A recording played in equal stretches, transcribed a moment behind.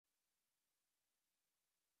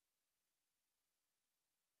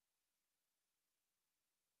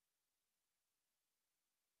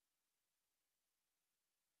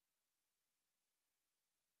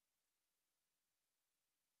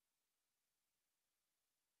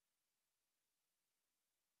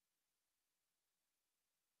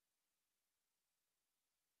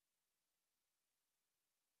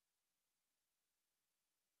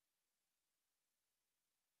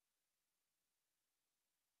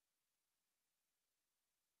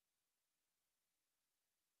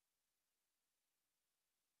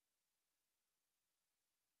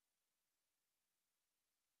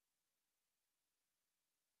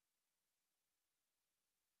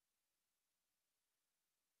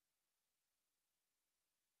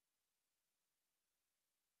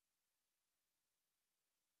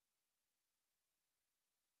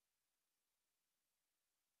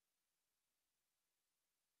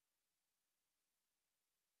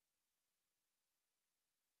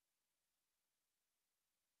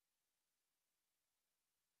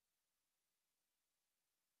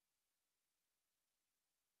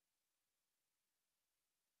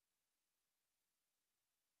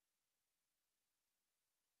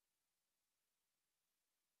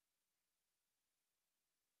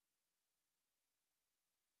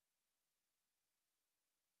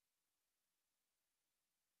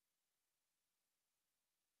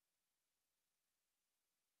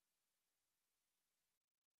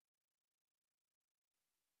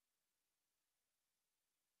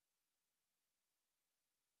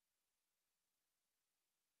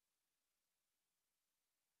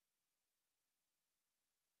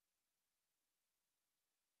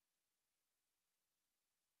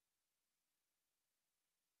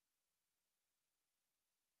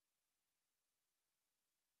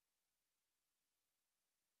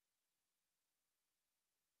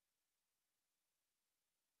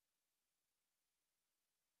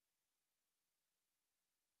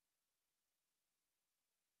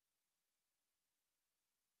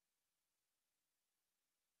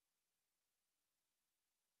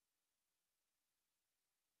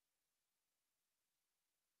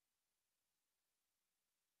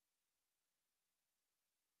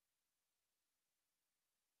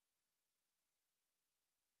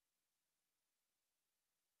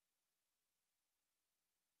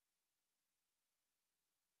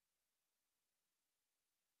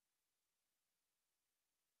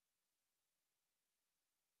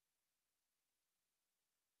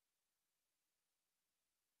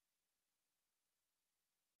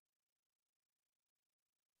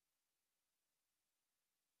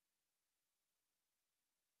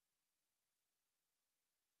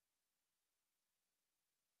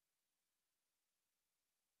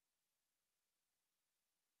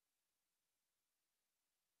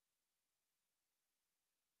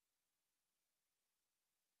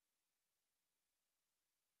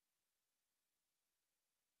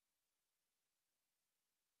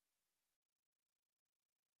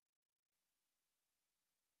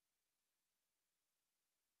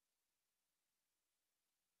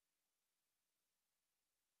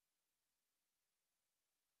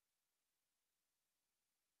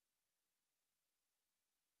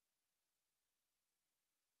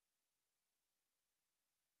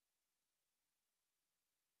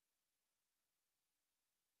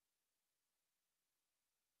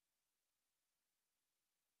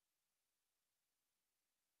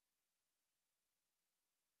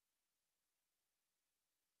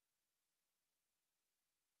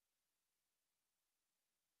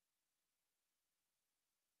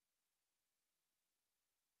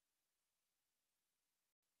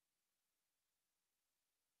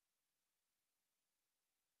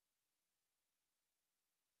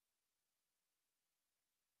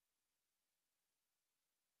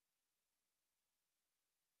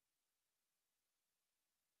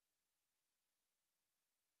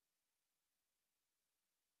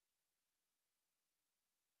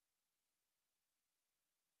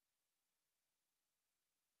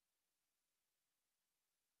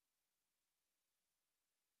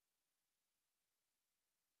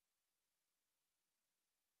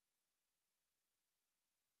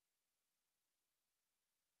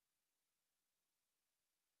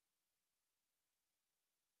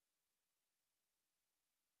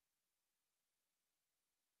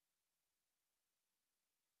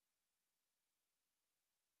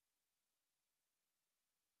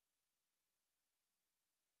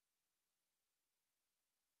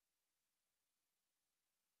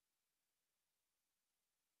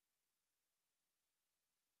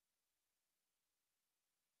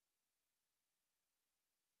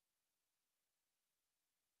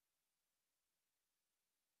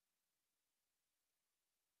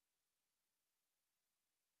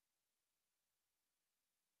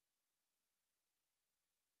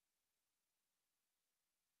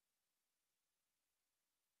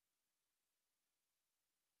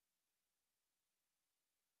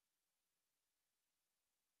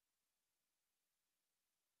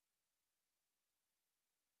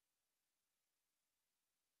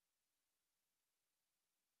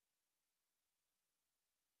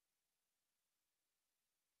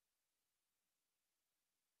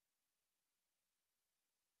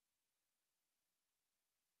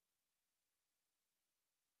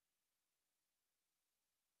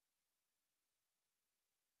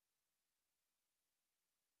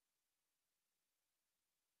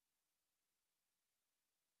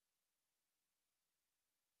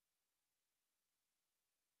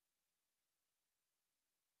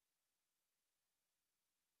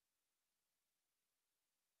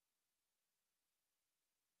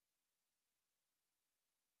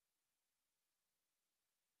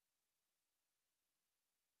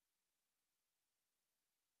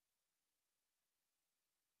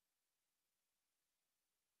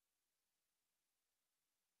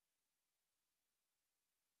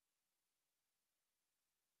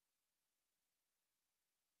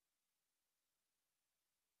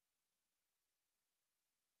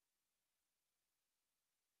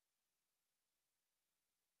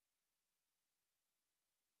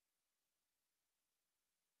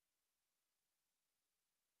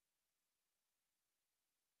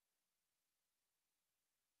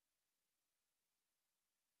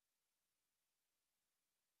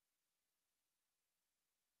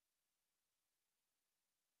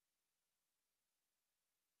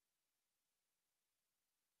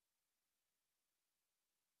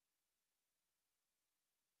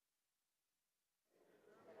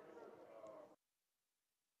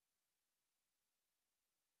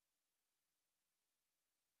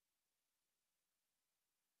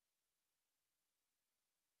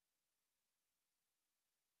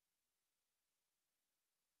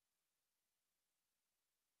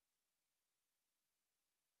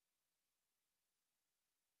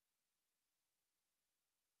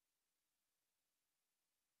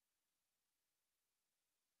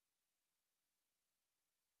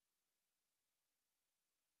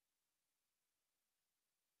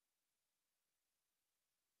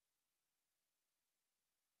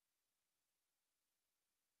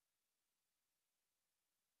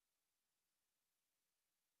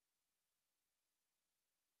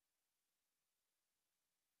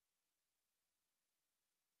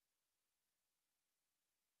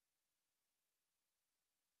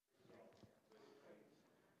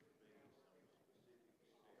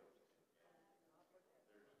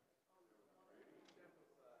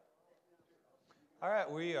All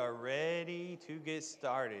right, we are ready to get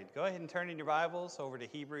started. Go ahead and turn in your Bibles over to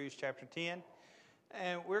Hebrews chapter 10.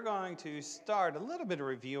 And we're going to start a little bit of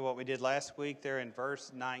review of what we did last week there in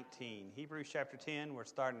verse 19. Hebrews chapter 10, we're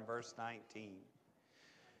starting verse 19.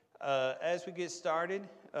 As we get started,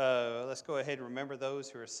 let's go ahead and remember those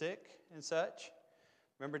who are sick and such.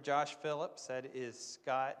 Remember Josh Phillips, that is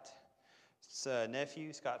Scott's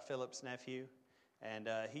nephew, Scott Phillips' nephew. And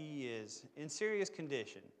he is in serious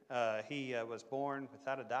condition. He was born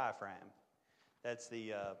without a diaphragm. That's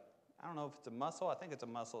the, I don't know if it's a muscle. I think it's a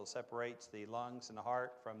muscle that separates the lungs and the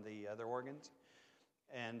heart from the other organs.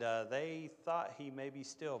 And they thought he may be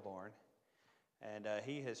stillborn. And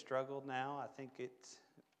he has struggled now. I think it's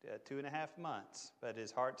 2.5 months. But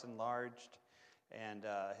his heart's enlarged. And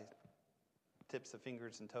his tips of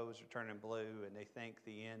fingers and toes are turning blue. And they think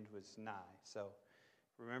the end was nigh. So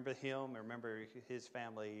remember him, remember his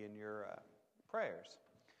family in your prayers.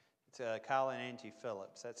 It's Kyle and Angie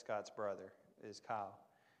Phillips. That's Scott's brother, is Kyle.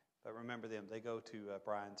 But remember them. They go to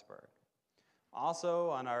Bryansburg.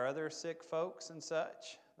 Also, on our other sick folks and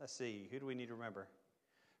such, let's see, who do we need to remember?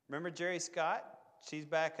 Remember Jerry Scott? She's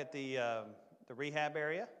back at the rehab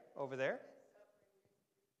area over there.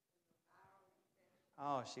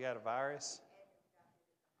 Oh, she got a virus?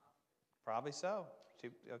 Probably so.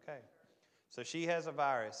 Okay. So she has a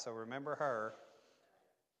virus, so remember her.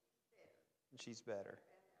 She's better.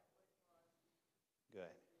 Good.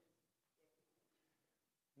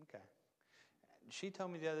 Okay. She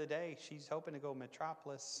told me the other day she's hoping to go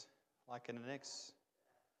Metropolis like in the next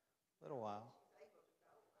little while.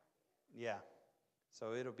 Yeah.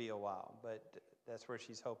 So it'll be a while, but that's where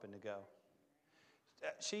she's hoping to go.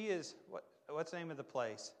 She is, what's the name of the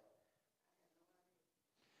place?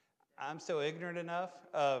 I'm still ignorant enough.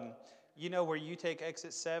 You know where you take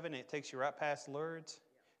exit 7, it takes you right past Lourdes,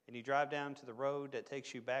 and you drive down to the road that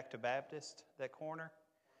takes you back to Baptist, that corner?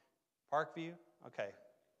 Parkview? Okay.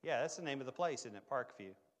 Yeah, that's the name of the place, isn't it?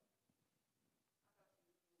 Parkview.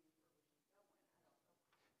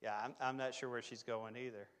 Yeah, I'm not sure where she's going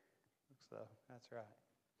either. So that's right.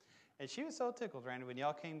 And she was so tickled, Randy, when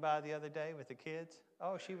y'all came by the other day with the kids.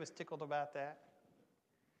 Oh, she was tickled about that.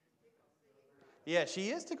 Yeah, she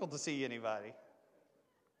is tickled to see anybody.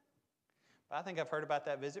 I think I've heard about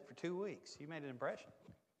that visit for 2 weeks. You made an impression.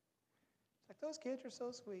 It's like, those kids are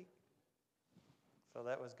so sweet. So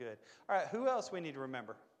that was good. All right, who else we need to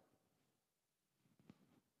remember?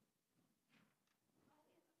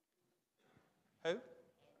 Who?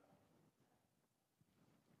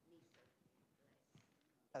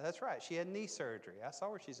 That's right. She had knee surgery. I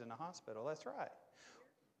saw her. She's in the hospital. That's right.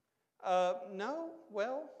 No,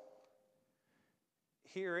 well,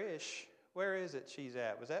 here-ish. Where is it she's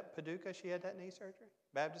at? Was that Paducah she had that knee surgery?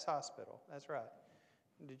 Baptist Hospital. That's right.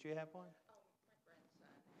 Did you have one?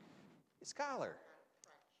 Skylar.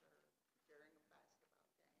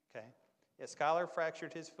 Okay. Yeah, Skylar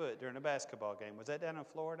fractured his foot during a basketball game. Was that down in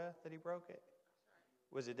Florida that he broke it?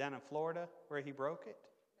 Was it down in Florida where he broke it?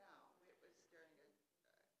 No, it was during a game down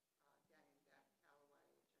in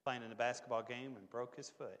Callaway. Playing in a basketball game and broke his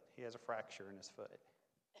foot. He has a fracture in his foot.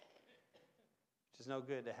 Which is no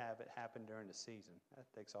good to have it happen during the season. That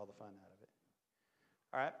takes all the fun out of it.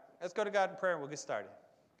 All right, let's go to God in prayer and we'll get started.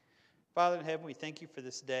 Father in heaven, we thank you for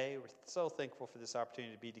this day. We're so thankful for this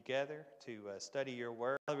opportunity to be together, to study your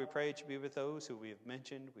word. Father, we pray that you be with those who we have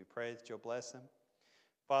mentioned. We pray that you'll bless them.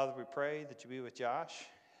 Father, we pray that you be with Josh.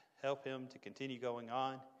 Help him to continue going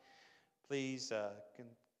on. Please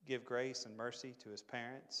give grace and mercy to his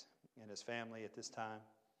parents and his family at this time.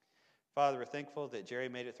 Father, we're thankful that Jerry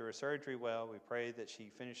made it through her surgery well. We pray that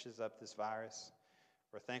she finishes up this virus.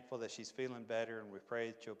 We're thankful that she's feeling better, and we pray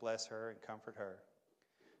that you'll bless her and comfort her.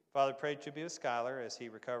 Father, pray that you'll be with Skylar as he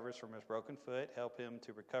recovers from his broken foot. Help him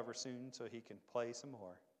to recover soon so he can play some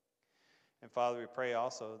more. And Father, we pray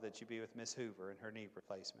also that you be with Miss Hoover and her knee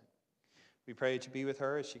replacement. We pray that you be with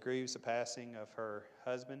her as she grieves the passing of her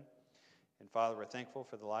husband. And Father, we're thankful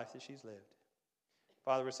for the life that she's lived.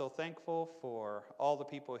 Father, we're so thankful for all the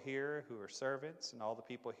people here who are servants and all the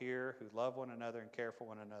people here who love one another and care for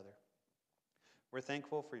one another. We're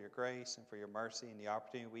thankful for your grace and for your mercy and the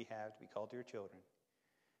opportunity we have to be called your children.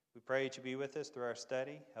 We pray that you be with us through our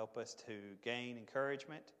study. Help us to gain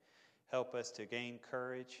encouragement. Help us to gain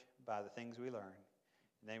courage by the things we learn.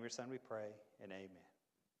 In the name of your Son we pray, and amen.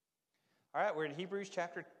 All right, we're in Hebrews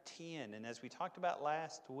chapter 10, and as we talked about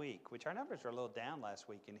last week, which our numbers are a little down last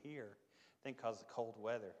week in here, I think because of the cold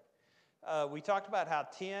weather. We talked about how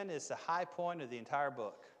 10 is the high point of the entire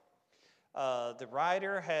book. The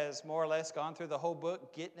writer has more or less gone through the whole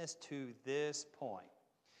book, getting us to this point.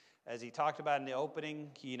 As he talked about in the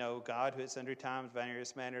opening, God who at sundry times,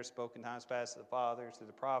 various manners, spoken times past to the fathers, through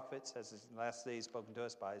the prophets, has in the last days spoken to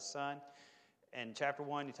us by his Son. In chapter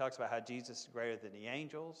 1, he talks about how Jesus is greater than the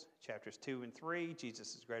angels. Chapters 2 and 3,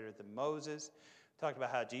 Jesus is greater than Moses. Talked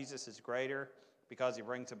about how Jesus is greater because he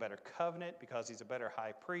brings a better covenant, because he's a better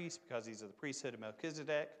high priest, because he's of the priesthood of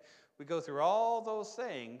Melchizedek. We go through all those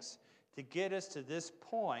things to get us to this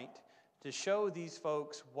point, to show these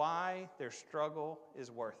folks why their struggle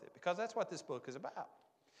is worth it. Because that's what this book is about.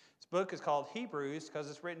 This book is called Hebrews because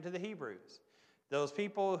it's written to the Hebrews. Those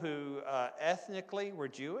people who ethnically were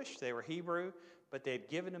Jewish, they were Hebrew, but they had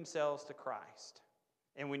given themselves to Christ.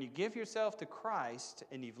 And when you give yourself to Christ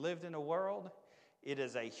and you've lived in a world, it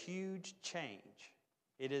is a huge change.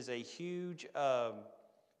 It is a huge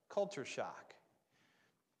culture shock.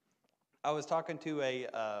 I was talking to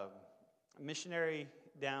a missionary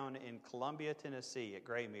down in Columbia, Tennessee at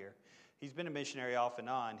Graymere. He's been a missionary off and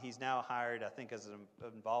on. He's now hired, I think, as an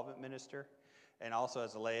involvement minister and also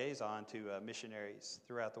as a liaison to missionaries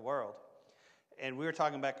throughout the world. And we were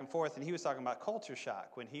talking back and forth, and he was talking about culture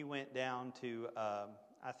shock when he went down to,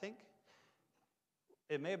 I think,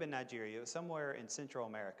 it may have been Nigeria. It was somewhere in Central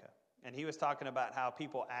America. And he was talking about how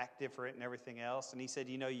people act different and everything else. And he said,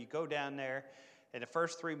 you go down there, and the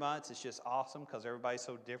first 3 months, it's just awesome because everybody's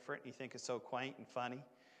so different. And you think it's so quaint and funny.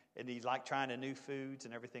 And you like trying the new foods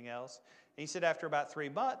and everything else. And he said after about 3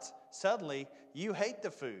 months, suddenly you hate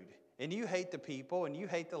the food. And you hate the people. And you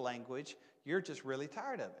hate the language. You're just really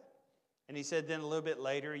tired of it. And he said then a little bit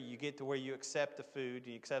later, you get to where you accept the food and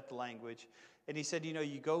you accept the language. And he said,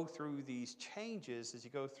 you go through these changes as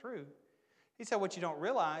you go through. He said what you don't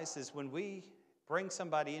realize is when we bring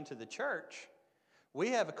somebody into the church, we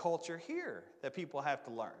have a culture here that people have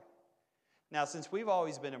to learn. Now, since we've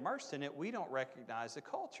always been immersed in it, we don't recognize the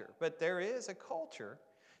culture. But there is a culture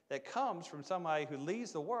that comes from somebody who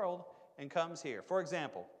leaves the world and comes here. For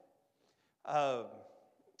example,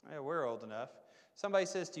 we're old enough. Somebody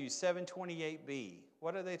says to you, 728B.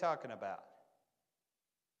 What are they talking about?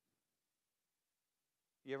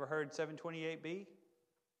 You ever heard 728B?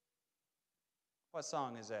 What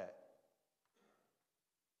song is that?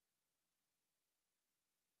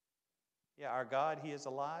 Yeah, Our God, He is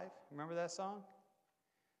Alive. Remember that song?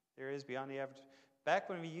 There is beyond the average. Back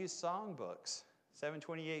when we used songbooks,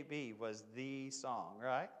 728B was the song,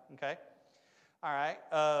 right? Okay. All right.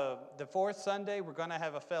 The fourth Sunday, we're going to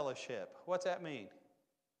have a fellowship. What's that mean?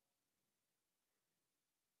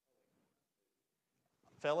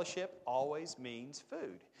 Fellowship always means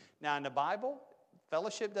food. Now, in the Bible,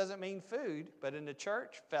 fellowship doesn't mean food, but in the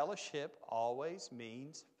church, fellowship always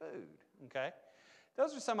means food. Okay?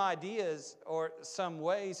 Those are some ideas or some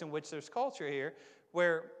ways in which there's culture here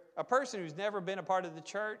where a person who's never been a part of the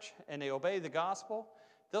church and they obey the gospel,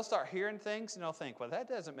 they'll start hearing things and they'll think, well, that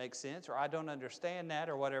doesn't make sense, or I don't understand that,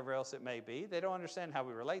 or whatever else it may be. They don't understand how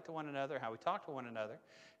we relate to one another, how we talk to one another.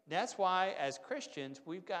 That's why, as Christians,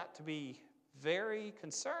 we've got to be very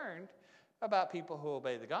concerned about people who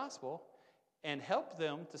obey the gospel and help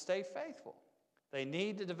them to stay faithful. They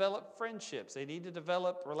need to develop friendships. They need to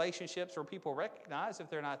develop relationships where people recognize if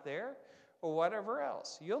they're not there or whatever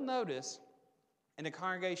else. You'll notice in a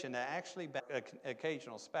congregation that actually,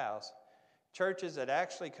 occasional spouse, churches that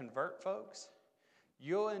actually convert folks,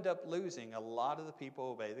 you'll end up losing a lot of the people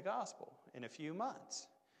who obey the gospel in a few months.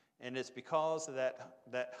 And it's because of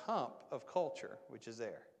that hump of culture which is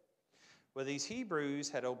there. Well, these Hebrews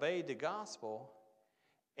had obeyed the gospel,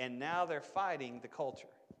 and now they're fighting the culture.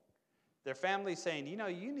 Their family's saying,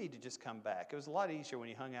 you need to just come back. It was a lot easier when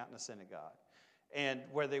you hung out in the synagogue. And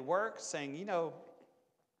where they work, saying,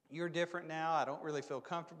 you're different now. I don't really feel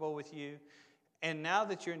comfortable with you. And now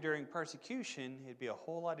that you're enduring persecution, it'd be a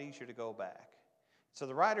whole lot easier to go back. So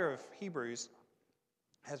the writer of Hebrews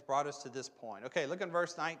has brought us to this point. Okay, look at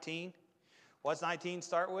verse 19. What's 19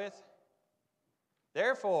 start with?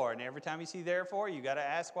 Therefore. And every time you see therefore, you got to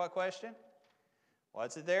ask what question?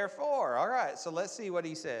 What's it there for? All right, so let's see what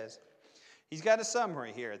he says. He's got a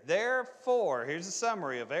summary here. Therefore, here's a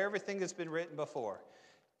summary of everything that's been written before.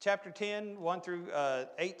 Chapter 10, 1 through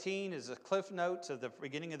 18 is a cliff notes of the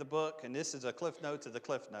beginning of the book, and this is a cliff notes of the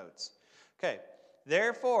cliff notes. Okay,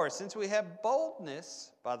 therefore, since we have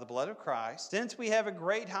boldness by the blood of Christ, since we have a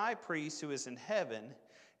great high priest who is in heaven,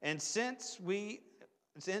 and since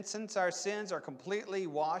our sins are completely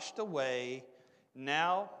washed away,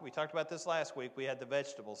 now, we talked about this last week, we had the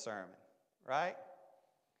vegetable sermon, right?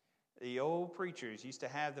 The old preachers used to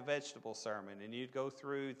have the vegetable sermon, and you'd go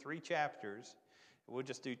through 3 chapters. We'll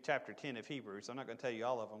just do chapter 10 of Hebrews. I'm not going to tell you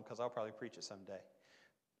all of them because I'll probably preach it someday.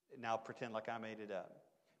 And I'll pretend like I made it up.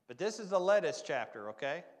 But this is the lettuce chapter,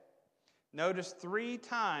 okay? Notice 3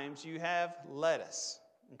 times you have let us,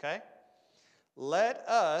 okay? Let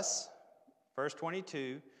us, verse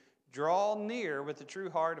 22, draw near with a true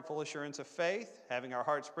heart and full assurance of faith, having our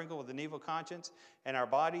hearts sprinkled with an evil conscience and our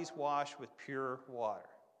bodies washed with pure water.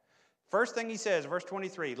 First thing he says, verse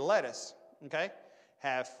 23, let us, okay?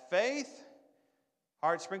 Have faith,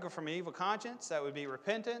 heart sprinkled from an evil conscience, that would be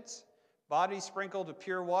repentance. Bodies sprinkled with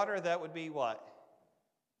pure water, that would be what?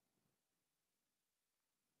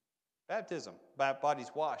 Baptism.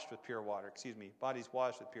 Bodies washed with pure water, bodies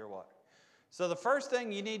washed with pure water. So the first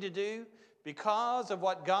thing you need to do, because of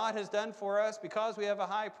what God has done for us, because we have a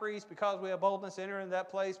high priest, because we have boldness to enter into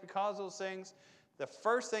that place, because of those things, the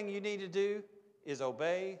first thing you need to do is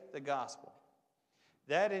obey the gospel.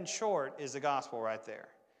 That, in short, is the gospel right there.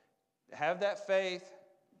 Have that faith,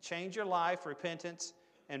 change your life, repentance,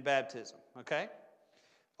 and baptism, okay?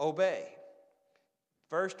 Obey.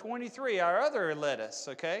 Verse 23, our other let us,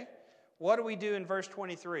 okay? What do we do in verse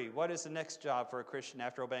 23? What is the next job for a Christian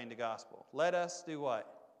after obeying the gospel? Let us do what?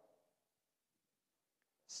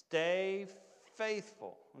 Stay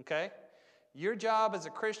faithful, okay? Your job as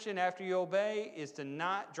a Christian after you obey is to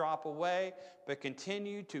not drop away, but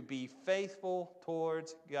continue to be faithful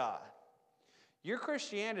towards God. Your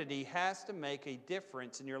Christianity has to make a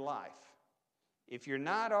difference in your life. If you're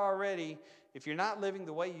not living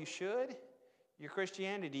the way you should, your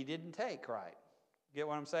Christianity didn't take right. Get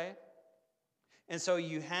what I'm saying? And so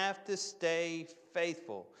you have to stay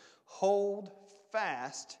faithful. Hold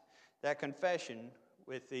fast that confession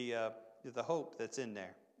with the hope that's in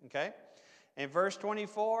there. Okay? In verse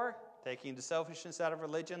 24, taking the selfishness out of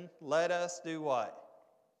religion, let us do what?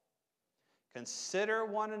 Consider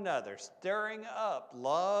one another, stirring up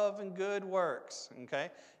love and good works. Okay?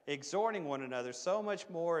 Exhorting one another so much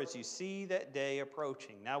more as you see that day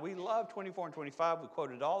approaching. Now, we love 24 and 25. We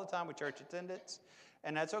quote it all the time with church attendance.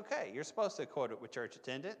 And that's okay. You're supposed to quote it with church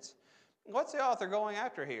attendance. What's the author going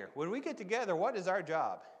after here? When we get together, what is our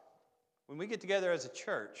job? When we get together as a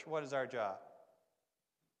church, what is our job?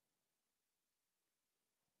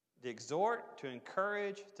 To exhort, to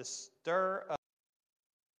encourage, to stir up.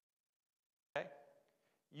 Okay?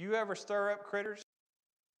 You ever stir up critters?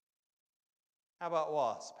 How about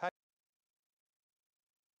wasps?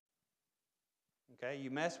 Okay, you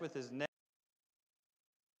mess with his nest.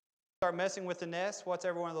 Start messing with the nest, what's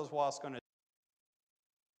every one of those wasps going to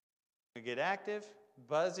do? Get active,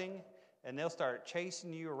 buzzing, and they'll start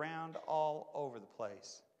chasing you around all over the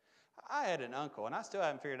place. I had an uncle, and I still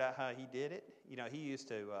haven't figured out how he did it. You know, he used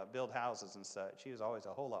to build houses and such. He was always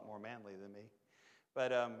a whole lot more manly than me.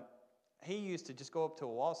 But he used to just go up to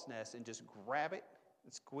a wasp's nest and just grab it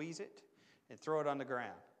and squeeze it and throw it on the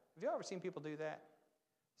ground. Have you ever seen people do that?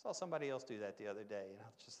 I saw somebody else do that the other day, and I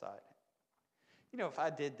just thought, you know, if I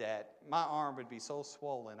did that, my arm would be so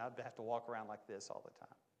swollen, I'd have to walk around like this all the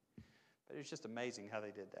time. But it's just amazing how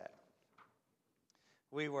they did that.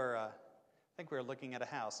 We were, I think we were looking at a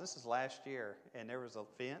house. This is last year, and there was a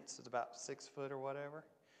fence. It's about 6 foot or whatever.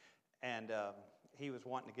 And he was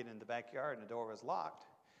wanting to get in the backyard, and the door was locked.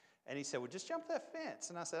 And he said, well, just jump that fence.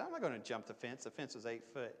 And I said, I'm not going to jump the fence. The fence was 8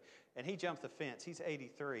 foot. And he jumped the fence. He's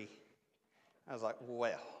 83. I was like,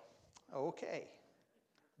 well, okay.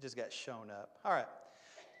 Just got shown up. All right.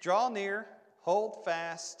 Draw near, hold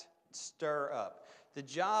fast, stir up. The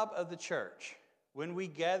job of the church, when we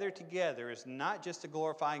gather together, is not just to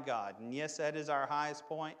glorify God. And yes, that is our highest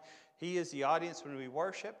point. He is the audience when we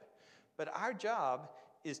worship. But our job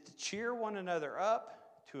is to cheer one another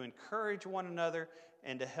up, to encourage one another,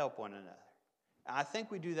 and to help one another. I think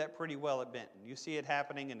we do that pretty well at Benton. You see it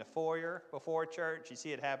happening in the foyer before church. You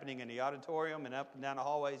see it happening in the auditorium and up and down the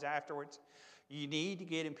hallways afterwards. You need to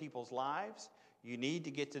get in people's lives. You need to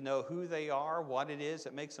get to know who they are, what it is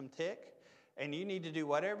that makes them tick. And you need to do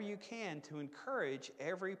whatever you can to encourage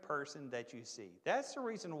every person that you see. That's the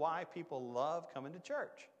reason why people love coming to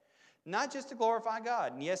church. Not just to glorify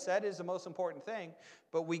God. And yes, that is the most important thing.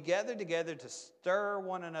 But we gather together to stir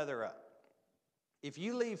one another up. If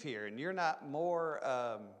you leave here and you're not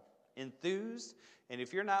more enthused, and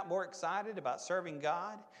if you're not more excited about serving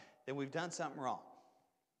God, then we've done something wrong.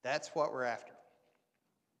 That's what we're after.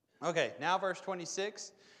 Okay, now verse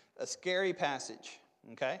 26, a scary passage,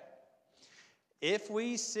 okay? If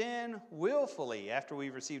we sin willfully after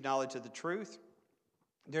we've received knowledge of the truth,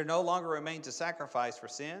 there no longer remains a sacrifice for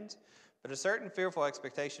sins, but a certain fearful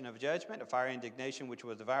expectation of judgment, a fiery indignation which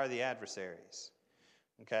will devour the adversaries.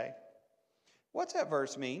 Okay? What's that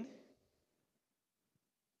verse mean?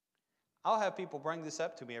 I'll have people bring this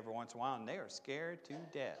up to me every once in a while, and they are scared to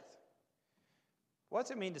death.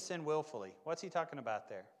 What's it mean to sin willfully? What's he talking about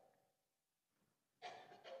there?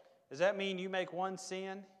 Does that mean you make one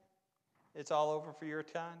sin It's all over for your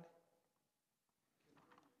kind?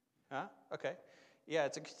 Huh? Okay. Yeah,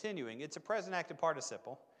 it's a continuing. It's a present active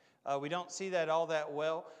participle. We don't see that all that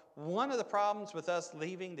well. One of the problems with us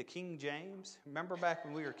leaving the King James, remember back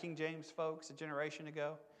when we were King James folks a generation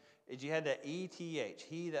ago, is you had that ETH,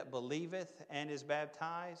 he that believeth and is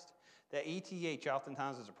baptized. That ETH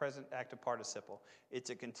oftentimes is a present active participle. It's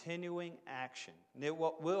a continuing action. And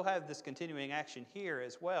we'll have this continuing action here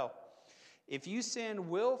as well. If you sin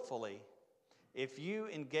willfully, if you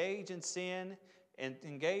engage in sin and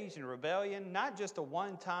engage in rebellion, not just a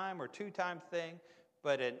one-time or two-time thing,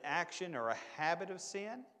 but an action or a habit of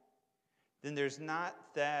sin, then there's not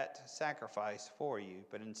that sacrifice for you,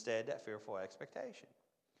 but instead that fearful expectation.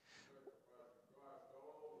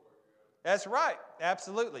 That's right.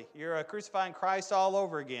 Absolutely. You're crucifying Christ all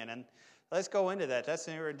over again. And let's go into that. That's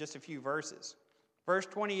in just a few verses. Verse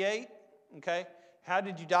 28, okay. How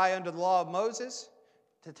did you die under the law of Moses?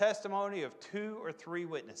 The testimony of 2 or 3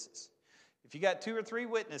 witnesses. If you got 2 or 3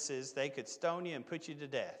 witnesses, they could stone you and put you to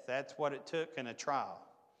death. That's what it took in a trial.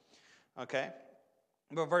 Okay.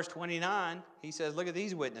 But verse 29, he says, look at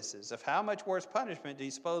these witnesses. Of how much worse punishment do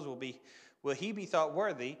you suppose will he be thought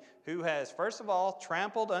worthy, who has, first of all,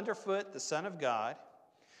 trampled underfoot the Son of God,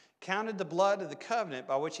 counted the blood of the covenant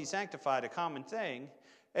by which he sanctified a common thing,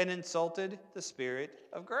 and insulted the Spirit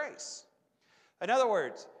of grace? In other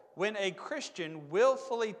words, when a Christian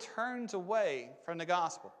willfully turns away from the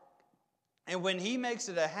gospel, and when he makes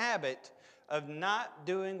it a habit of not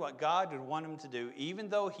doing what God would want him to do, even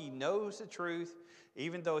though he knows the truth,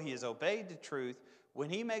 even though he has obeyed the truth, when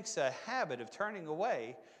he makes a habit of turning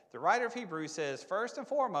away, the writer of Hebrews says, first and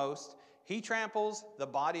foremost, he tramples the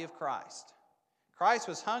body of Christ. Christ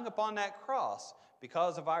was hung upon that cross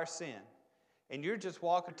because of our sin. And you're just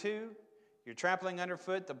walking 2, you're trampling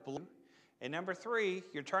underfoot the blood. And number 3,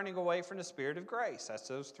 you're turning away from the Spirit of grace. That's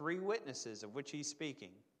those 3 witnesses of which he's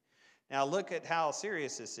speaking. Now look at how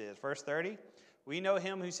serious this is. Verse 30, we know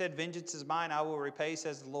him who said, vengeance is mine, I will repay,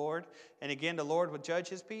 says the Lord. And again, the Lord will judge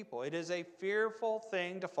his people. It is a fearful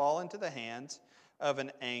thing to fall into the hands of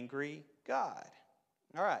an angry God.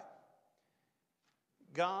 All right.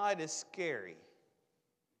 God is scary.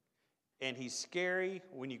 And he's scary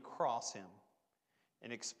when you cross him.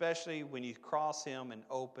 And especially when you cross him in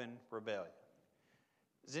open rebellion.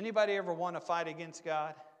 Does anybody ever want to fight against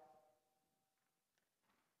God?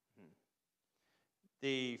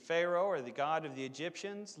 The Pharaoh, or the god of the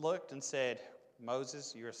Egyptians, looked and said,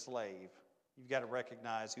 Moses, you're a slave. You've got to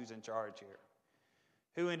recognize who's in charge here.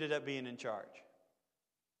 Who ended up being in charge?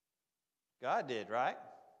 God did, right?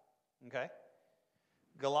 Okay.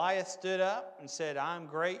 Goliath stood up and said, I'm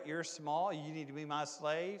great, you're small, you need to be my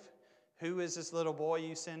slave. Who is this little boy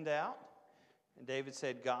you send out? And David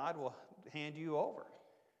said, God will hand you over.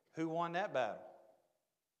 Who won that battle?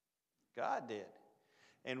 God did.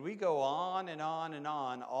 And we go on and on and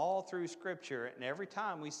on all through Scripture, and every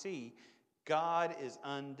time we see God is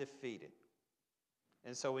undefeated.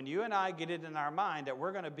 And so when you and I get it in our mind that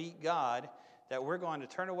we're going to beat God, that we're going to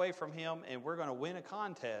turn away from him and we're going to win a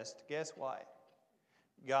contest, guess what?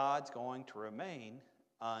 God's going to remain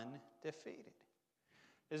undefeated.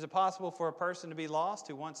 Is it possible for a person to be lost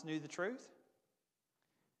who once knew the truth?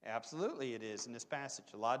 Absolutely it is in this passage.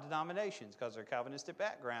 A lot of denominations, because of their Calvinistic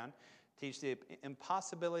background, teach the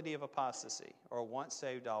impossibility of apostasy, or once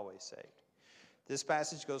saved, always saved. This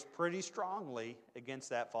passage goes pretty strongly against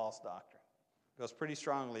that false doctrine. It goes pretty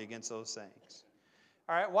strongly against those things.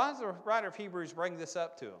 All right, why does the writer of Hebrews bring this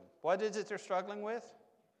up to them? What is it they're struggling with?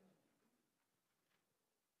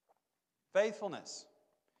 Faithfulness.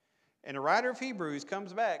 And the writer of Hebrews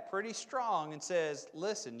comes back pretty strong and says,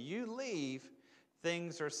 listen, you leave,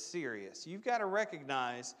 things are serious. You've got to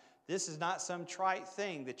recognize this is not some trite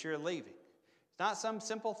thing that you're leaving. It's not some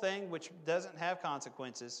simple thing which doesn't have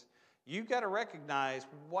consequences. You've got to recognize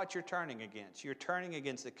what you're turning against. You're turning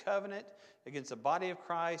against the covenant, against the body of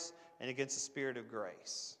Christ, and against the Spirit of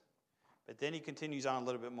grace. But then he continues on a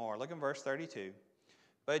little bit more. Look in verse 32.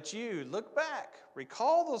 But you, look back,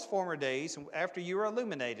 recall those former days after you were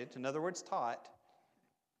illuminated, in other words, taught.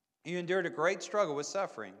 You endured a great struggle with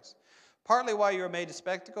sufferings, partly while you were made a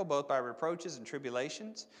spectacle, both by reproaches and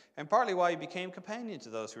tribulations, and partly while you became companions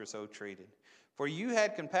of those who were so treated. For you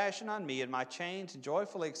had compassion on me in my chains, and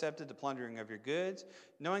joyfully accepted the plundering of your goods,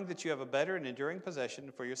 knowing that you have a better and enduring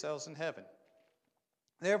possession for yourselves in heaven.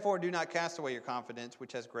 Therefore do not cast away your confidence,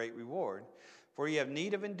 which has great reward. For you have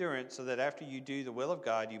need of endurance, so that after you do the will of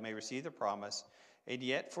God, you may receive the promise. And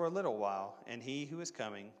yet for a little while, and he who is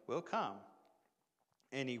coming will come,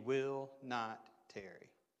 and he will not tarry.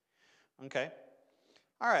 Okay.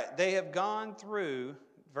 All right. They have gone through,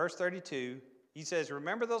 verse 32, He says,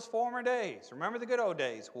 remember those former days. Remember the good old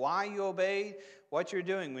days. Why you obeyed, what you're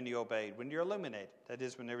doing when you obeyed, when you're illuminated. That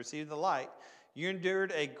is, when they received the light. You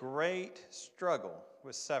endured a great struggle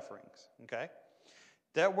with sufferings. Okay?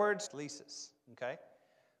 That word's athlesis. Okay?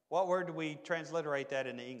 What word do we transliterate that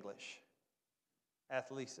into English?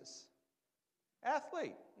 Athlesis.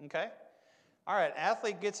 Athlete. Okay? All right,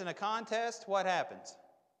 athlete gets in a contest. What happens?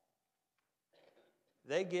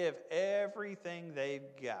 They give everything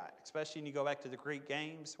they've got, especially when you go back to the Greek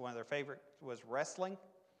games. One of their favorite was wrestling.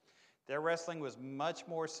 Their wrestling was much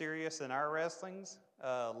more serious than our wrestlings,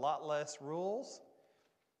 a lot less rules.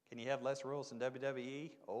 Can you have less rules than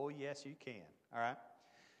WWE? Oh, yes, you can. All right.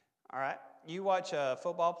 All right. You watch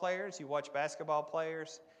football players, you watch basketball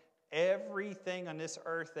players. Everything on this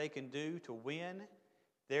earth they can do to win,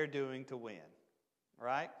 they're doing to win.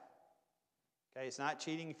 Right? Okay, it's not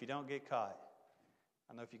cheating if you don't get caught.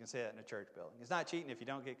 I don't know if you can say that in a church building. It's not cheating if you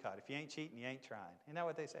don't get caught. If you ain't cheating, you ain't trying. Isn't that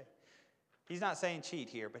what they say? He's not saying cheat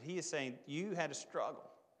here, but he is saying you had a struggle.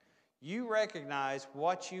 You recognize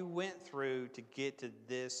what you went through to get to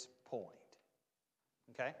this point.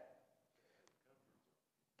 Okay?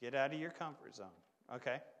 Get out of your comfort zone.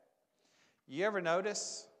 Okay? You ever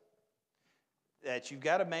notice that you've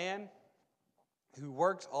got a man who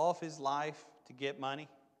works off his life to get money?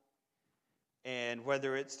 And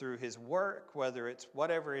whether it's through his work, whether it's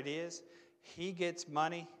whatever it is, he gets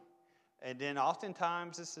money. And then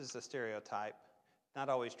oftentimes, this is a stereotype, not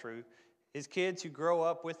always true. His kids who grow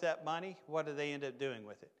up with that money, what do they end up doing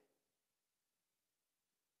with it?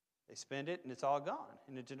 They spend it and it's all gone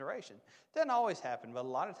in a generation. Doesn't always happen, but a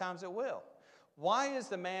lot of times it will. Why is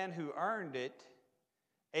the man who earned it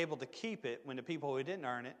able to keep it when the people who didn't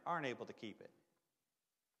earn it aren't able to keep it?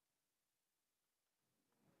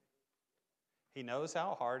 He knows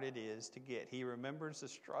how hard it is to get. He remembers the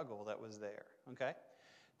struggle that was there, okay?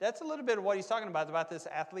 That's a little bit of what he's talking about this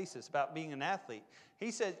athlesis, about being an athlete.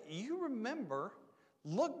 He said, you remember,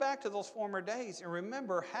 look back to those former days and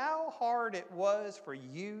remember how hard it was for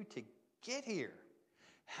you to get here,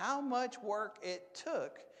 how much work it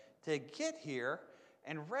took to get here,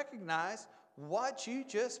 and recognize what you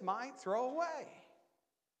just might throw away,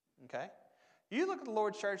 okay? You look at the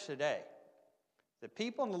Lord's church today. The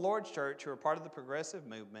people in the Lord's church who are part of the progressive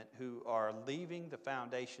movement, who are leaving the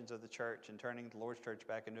foundations of the church and turning the Lord's church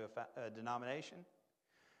back into a denomination,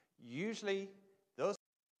 usually those...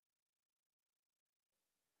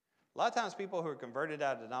 A lot of times people who are converted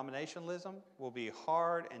out of denominationalism will be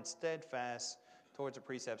hard and steadfast towards the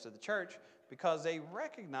precepts of the church because they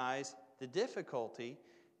recognize the difficulty,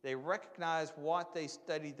 they recognize what they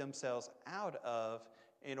studied themselves out of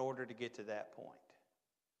in order to get to that point.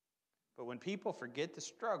 But when people forget the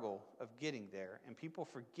struggle of getting there, and people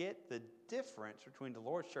forget the difference between the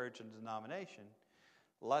Lord's church and denomination,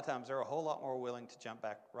 a lot of times they're a whole lot more willing to jump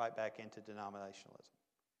right back into denominationalism.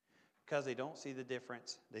 Because they don't see the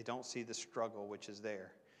difference, they don't see the struggle which is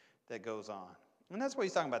there that goes on. And that's what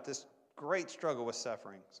he's talking about, this great struggle with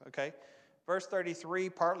sufferings, okay? Verse 33,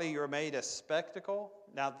 partly you're made a spectacle.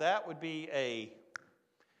 Now that would be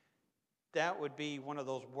one of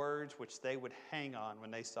those words which they would hang on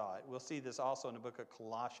when they saw it. We'll see this also in the book of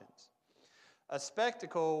Colossians. A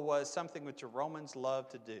spectacle was something which the Romans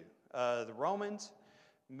loved to do. The Romans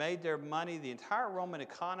made their money, the entire Roman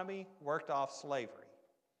economy worked off slavery.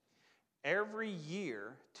 Every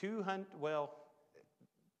year,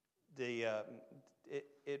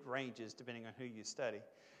 it ranges depending on who you study.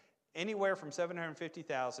 Anywhere from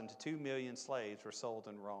 750,000 to 2 million slaves were sold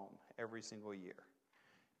in Rome every single year.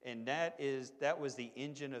 And that was the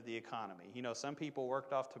engine of the economy. You know, some people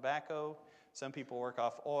worked off tobacco, some people work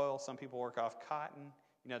off oil, some people work off cotton,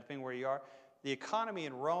 depending where you are. The economy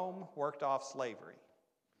in Rome worked off slavery.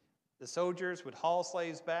 The soldiers would haul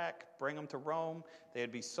slaves back, bring them to Rome,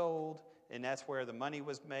 they'd be sold, and that's where the money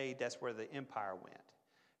was made, that's where the empire went.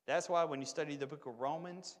 That's why when you study the book of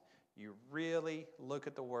Romans, you really look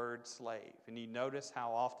at the word slave, and you notice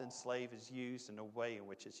how often slave is used and the way in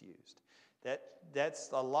which it's used. That's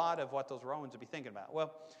a lot of what those Romans would be thinking about.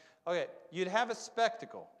 Well, okay, you'd have a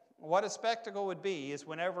spectacle. What a spectacle would be is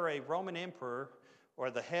whenever a Roman emperor or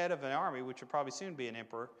the head of an army, which would probably soon be an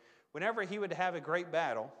emperor, whenever he would have a great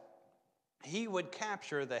battle, he would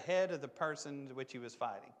capture the head of the person which he was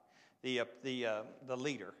fighting, the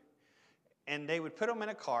leader. And they would put him in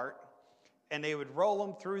a cart, and they would roll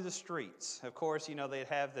him through the streets. Of course, they'd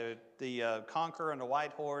have the conqueror on the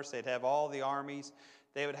white horse. They'd have all the armies.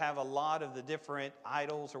 They would have a lot of the different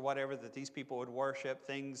idols or whatever that these people would worship,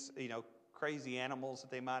 things, crazy animals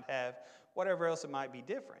that they might have, whatever else it might be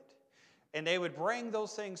different. And they would bring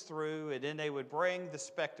those things through, and then they would bring the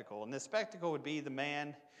spectacle. And the spectacle would be the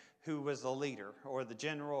man who was the leader or the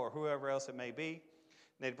general or whoever else it may be.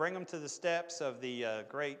 They'd bring him to the steps of the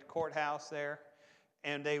great courthouse there,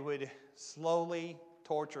 and they would slowly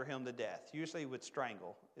torture him to death. Usually with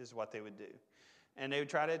strangle is what they would do. And they would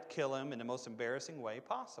try to kill him in the most embarrassing way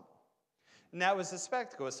possible. And that was a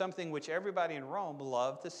spectacle. It was something which everybody in Rome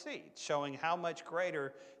loved to see, showing how much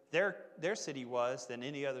greater their city was than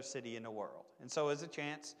any other city in the world. And so as a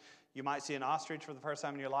chance, you might see an ostrich for the first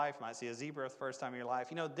time in your life. You might see a zebra for the first time in your life.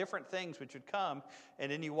 You know, different things which would come.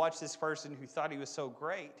 And then you watch this person who thought he was so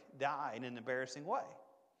great die in an embarrassing way.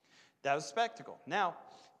 That was a spectacle. Now,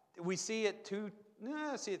 we see it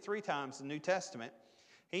three times in the New Testament.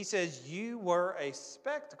 He says, you were a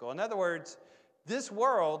spectacle. In other words, this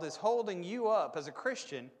world is holding you up as a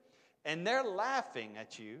Christian, and they're laughing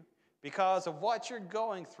at you because of what you're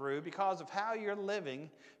going through, because of how you're living,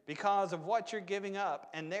 because of what you're giving up,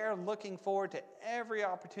 and they're looking forward to every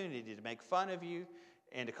opportunity to make fun of you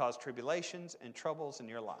and to cause tribulations and troubles in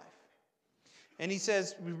your life. And he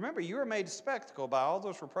says, remember, you were made a spectacle by all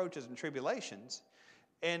those reproaches and tribulations,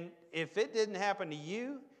 and if it didn't happen to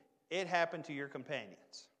you, it happened to your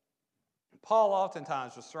companions. Paul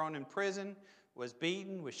oftentimes was thrown in prison, was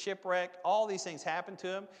beaten, was shipwrecked. All these things happened to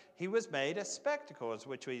him. He was made a spectacle,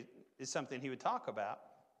 which is something he would talk about.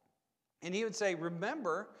 And he would say,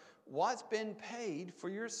 remember what's been paid for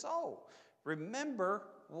your soul. Remember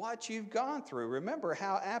what you've gone through. Remember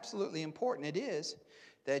how absolutely important it is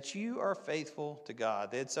that you are faithful to God.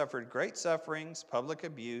 They had suffered great sufferings, public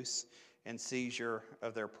abuse, and seizure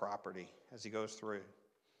of their property as he goes through.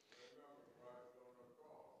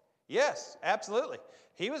 Yes, absolutely.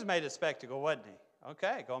 He was made a spectacle, wasn't he?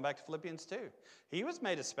 Okay, going back to Philippians 2. He was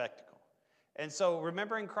made a spectacle. And so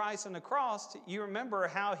remembering Christ on the cross, you remember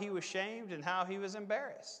how he was shamed and how he was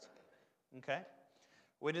embarrassed. Okay?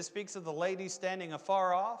 When it speaks of the ladies standing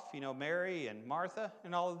afar off, you know, Mary and Martha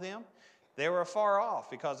and all of them, they were afar off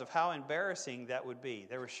because of how embarrassing that would be.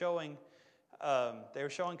 They were showing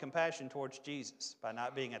compassion towards Jesus by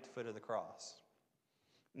not being at the foot of the cross.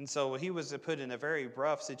 And so he was put in a very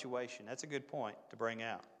rough situation. That's a good point to bring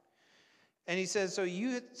out. And he says, so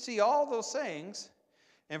you see all those things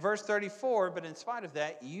in verse 34, but in spite of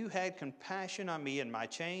that, you had compassion on me in my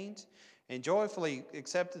chains and joyfully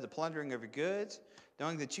accepted the plundering of your goods,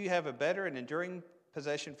 knowing that you have a better and enduring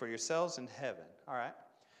possession for yourselves in heaven. All right.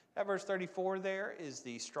 That verse 34 there is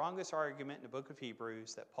the strongest argument in the book of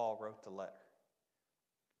Hebrews that Paul wrote the letter.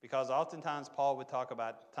 Because oftentimes Paul would talk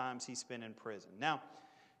about times he spent in prison. Now,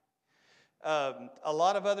 a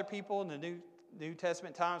lot of other people in the New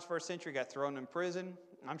Testament times, first century, got thrown in prison.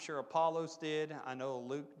 I'm sure Apollos did. I know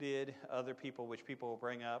Luke did. Other people, which people will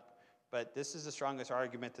bring up. But this is the strongest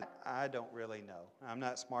argument that I don't really know. I'm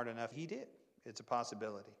not smart enough. He did. It's a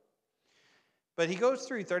possibility. But he goes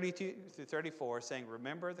through 32 through 34 saying,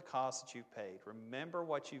 remember the cost that you've paid. Remember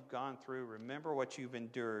what you've gone through. Remember what you've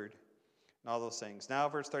endured. And all those things. Now,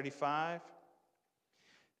 verse 35.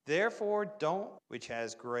 Therefore, don't, which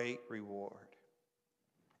has great reward.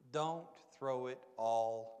 Don't throw it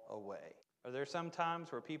all away. Are there some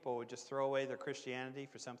times where people would just throw away their Christianity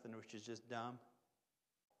for something which is just dumb?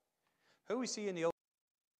 Who we see in the Old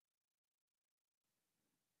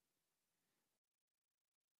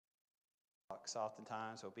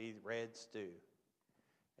oftentimes will be red stew.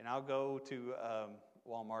 And I'll go to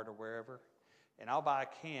Walmart or wherever, and I'll buy a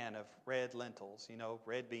can of red lentils,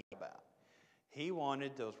 red beans about. He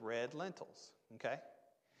wanted those red lentils, okay?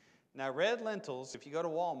 Now, red lentils, if you go to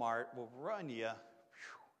Walmart, will run you,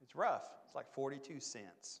 it's rough. It's like 42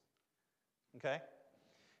 cents, okay?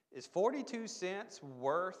 Is 42 cents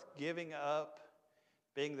worth giving up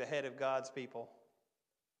being the head of God's people?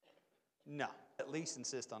 No. At least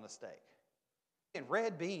insist on a steak. And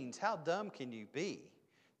red beans, how dumb can you be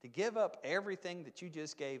to give up everything that you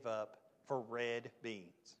just gave up for red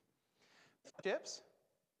beans? Chips?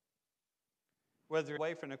 Whether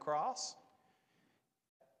away from the cross,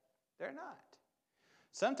 they're not.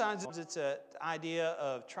 Sometimes it's an idea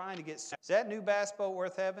of trying to get... Is that new bass boat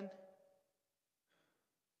worth heaven?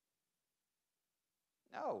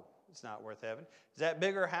 No, it's not worth heaven. Is that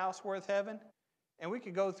bigger house worth heaven? And we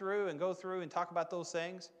could go through and talk about those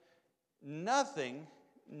things. Nothing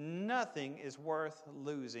is worth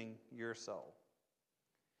losing your soul.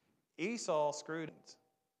 Esau screwed it.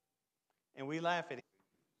 And we laugh at him.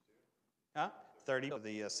 Huh? 30 of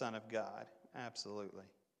the Son of God. Absolutely.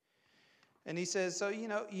 And he says, so,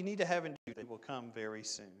 you need to have endurance. It will come very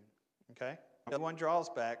soon. Okay? If one draws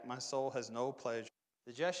back, my soul has no pleasure.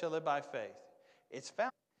 The just shall live by faith. It's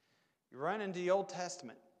found. You run into the Old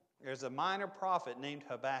Testament. There's a minor prophet named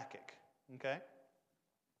Habakkuk. Okay?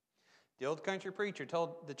 The old country preacher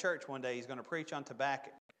told the church one day he's going to preach on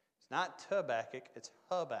Habakkuk. Not Habakkuk, it's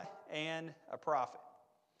Habakkuk, and a prophet.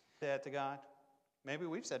 Say that to God. Maybe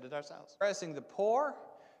we've said it ourselves. Oppressing the poor,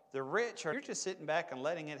 the rich, or you're just sitting back and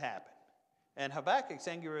letting it happen. And Habakkuk's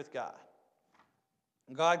angry with God.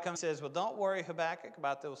 God comes and says, well, don't worry, Habakkuk,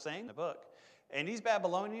 about those things in the book. And these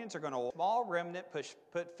Babylonians are going to, small remnant,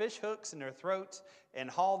 put fish hooks in their throats and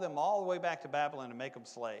haul them all the way back to Babylon and make them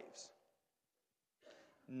slaves.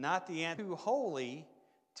 Not the answer. Too holy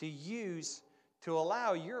to use to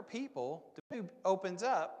allow your people to opens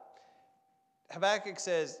up. Habakkuk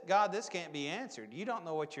says, God, this can't be answered. You don't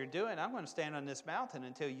know what you're doing. I'm going to stand on this mountain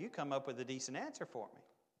until you come up with a decent answer for me.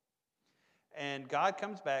 And God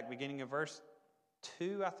comes back, beginning of verse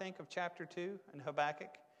 2, I think, of chapter 2 in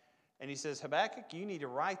Habakkuk. And he says, Habakkuk, you need to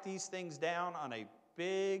write these things down on a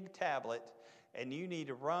big tablet, and you need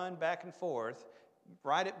to run back and forth.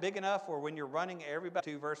 Write it big enough where when you're running,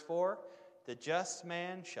 everybody, to verse 4, the just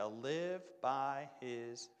man shall live by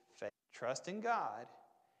his faith. Trust in God,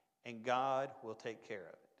 and God will take care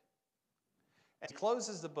of it. And he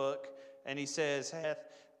closes the book, and he says,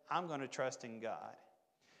 I'm going to trust in God.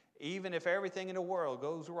 Even if everything in the world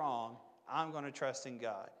goes wrong, I'm going to trust in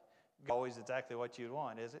God. Always exactly what you'd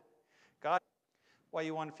want, is it? God, why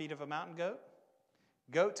you want to feed of a mountain goat?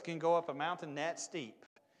 Goats can go up a mountain that steep.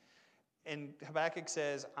 And Habakkuk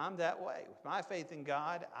says, I'm that way. With my faith in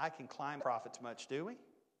God, I can climb prophets much, do we?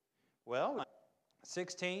 Well,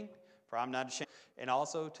 16, for I'm not ashamed. And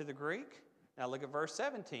also to the Greek. Now look at verse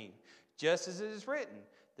 17. Just as it is written,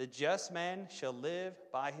 the just man shall live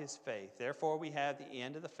by his faith. Therefore, we have the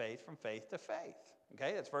end of the faith from faith to faith.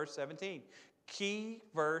 Okay, that's verse 17. Key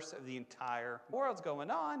verse of the entire world's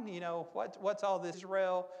going on. You know, what's all this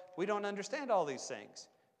Israel? We don't understand all these things.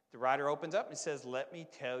 The writer opens up and says, let me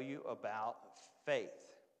tell you about faith.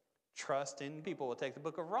 Trust in people. We'll take the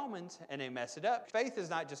book of Romans and they mess it up. Faith is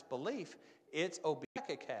not just belief, it's obedience.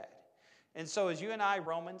 And so as you and I,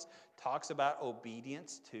 Romans, talks about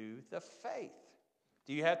obedience to the faith.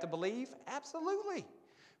 Do you have to believe? Absolutely.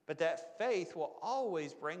 But that faith will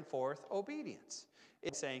always bring forth obedience.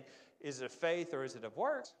 It's saying, is it of faith or is it of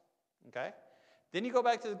works? Okay? Then you go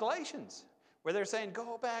back to the Galatians, where they're saying,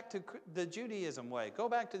 go back to the Judaism way. Go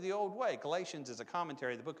back to the old way. Galatians is a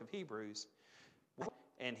commentary of the book of Hebrews.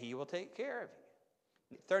 And he will take care of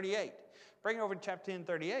you. 38. Bring it over to chapter 10,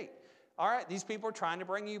 38. All right, these people are trying to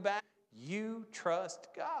bring you back. You trust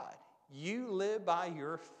God. You live by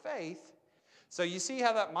your faith. So you see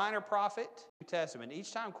how that minor prophet, New Testament,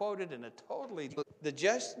 each time quoted in a totally, the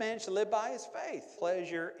just man shall live by his faith.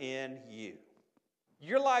 Pleasure in you.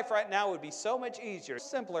 Your life right now would be so much easier,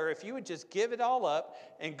 simpler, if you would just give it all up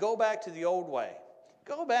and go back to the old way.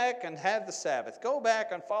 Go back and have the Sabbath. Go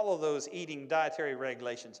back and follow those eating dietary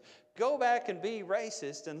regulations. Go back and be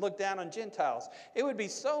racist and look down on Gentiles. It would be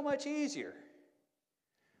so much easier.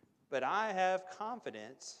 But I have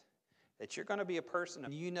confidence that you're going to be a person,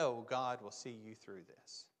 and you know God will see you through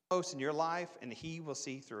this. Most in your life, and he will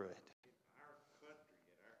see through it. Our country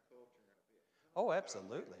and our culture. Oh,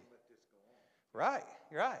 absolutely. Right,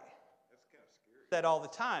 right. That's kind of scary. That all the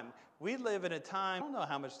time. We live in a time, I don't know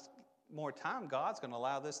how much more time God's going to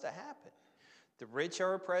allow this to happen. The rich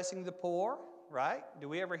are oppressing the poor, right? Do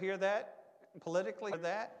we ever hear that politically?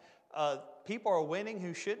 People are winning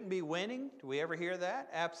who shouldn't be winning. Do we ever hear that?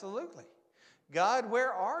 Absolutely. God,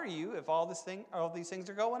 where are you if all these things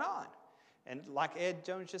are going on? And like Ed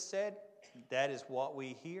Jones just said, that is what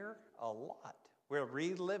we hear a lot. We're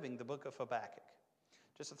reliving the book of Habakkuk.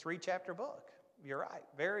 Just a 3-chapter book. You're right.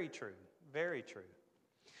 Very true. Very true.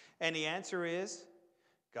 And the answer is,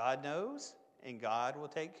 God knows, and God will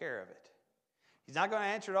take care of it. He's not going to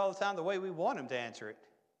answer it all the time the way we want him to answer it,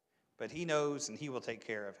 but he knows and he will take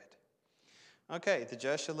care of it. Okay, the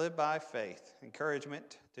just shall live by faith.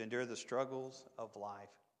 Encouragement to endure the struggles of life,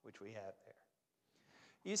 which we have there.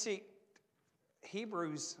 You see,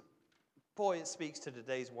 Hebrews, boy, it speaks to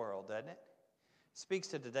today's world, doesn't it? It speaks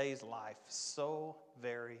to today's life so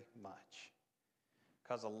very much.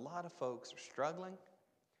 Because a lot of folks are struggling.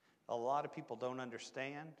 A lot of people don't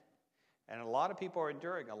understand. And a lot of people are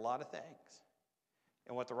enduring a lot of things.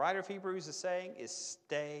 And what the writer of Hebrews is saying is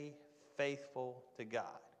stay faithful to God.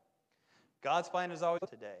 God's plan is always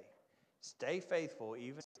today. Stay faithful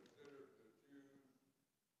even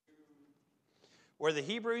where the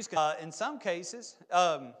Hebrews, in some cases,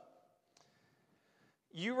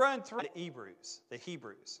 you run through the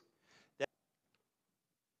Hebrews.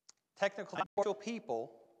 Technical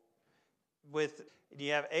people with,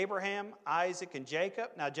 you have Abraham, Isaac, and Jacob.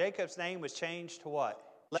 Now Jacob's name was changed to what?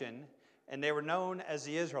 And they were known as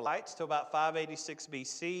the Israelites till about 586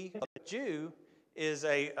 BC. A Jew is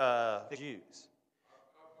a Jews.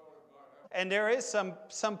 And there is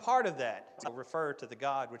some part of that. So refer to the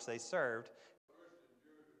God which they served.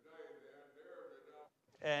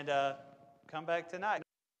 And come back tonight.